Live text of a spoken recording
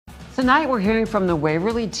Tonight, we're hearing from the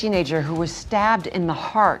Waverly teenager who was stabbed in the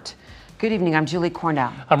heart. Good evening, I'm Julie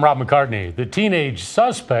Cornell. I'm Rob McCartney. The teenage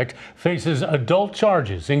suspect faces adult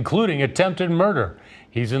charges, including attempted murder.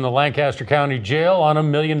 He's in the Lancaster County Jail on a $1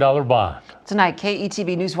 million bond. Tonight,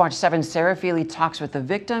 KETV Newswatch 7's Sarah Feely talks with the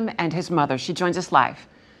victim and his mother. She joins us live.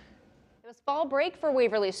 It was fall break for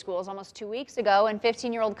Waverly schools almost 2 weeks ago, and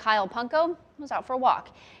 15-year-old Kyle Punko was out for a walk.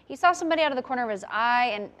 He saw somebody out of the corner of his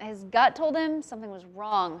eye, and his gut told him something was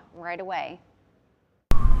wrong right away.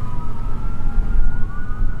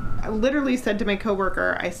 I literally said to my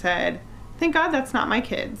coworker, I said, "Thank God that's not my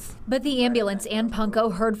kids." But the ambulance Ann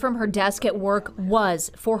Punko heard from her desk at work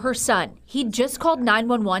was for her son. He'd just called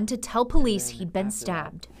 911 to tell police he'd been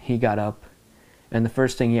stabbed. He got up, and the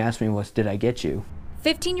first thing he asked me was, "Did I get you?"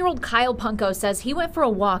 15-year-old Kyle Punko says he went for a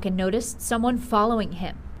walk and noticed someone following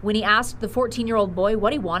him. When he asked the 14-year-old boy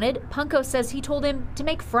what he wanted, Punko says he told him to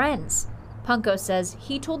make friends. Punko says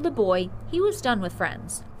he told the boy he was done with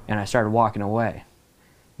friends. And I started walking away.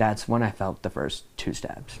 That's when I felt the first 2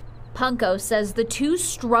 stabs. Punko says the two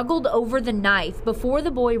struggled over the knife before the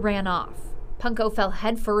boy ran off. Punko fell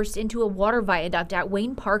headfirst into a water viaduct at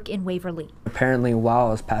Wayne Park in Waverly. Apparently, while I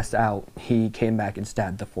was passed out, he came back and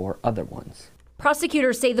stabbed the 4 other ones.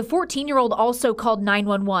 Prosecutors say the 14-year-old also called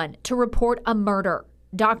 911 to report a murder.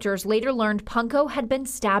 Doctors later learned Punko had been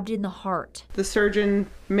stabbed in the heart. The surgeon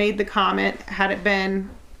made the comment, had it been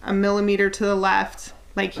a millimeter to the left,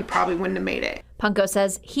 like he probably wouldn't have made it. Punko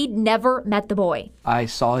says he'd never met the boy. I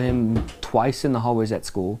saw him twice in the hallways at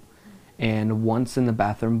school and once in the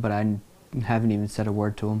bathroom, but I haven't even said a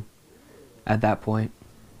word to him at that point.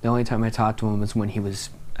 The only time I talked to him was when he was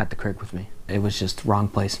at the creek with me. It was just wrong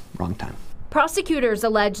place, wrong time. Prosecutors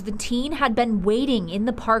allege the teen had been waiting in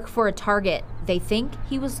the park for a target. They think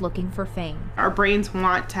he was looking for fame. Our brains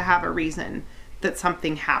want to have a reason that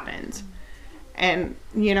something happened. And,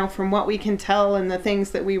 you know, from what we can tell and the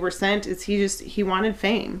things that we were sent, is he wanted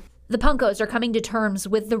fame. The Punkos are coming to terms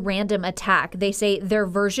with the random attack. They say their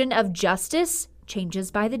version of justice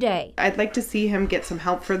changes by the day. I'd like to see him get some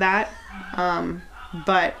help for that.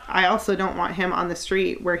 But I also don't want him on the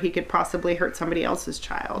street where he could possibly hurt somebody else's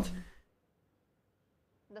child.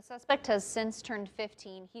 The suspect has since turned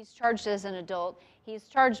 15. He's charged as an adult. He's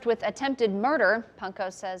charged with attempted murder.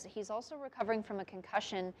 Punko says he's also recovering from a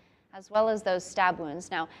concussion as well as those stab wounds.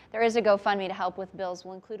 Now, there is a GoFundMe to help with bills.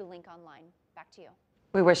 We'll include a link online. Back to you.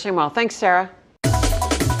 We wish him well. Thanks, Sarah.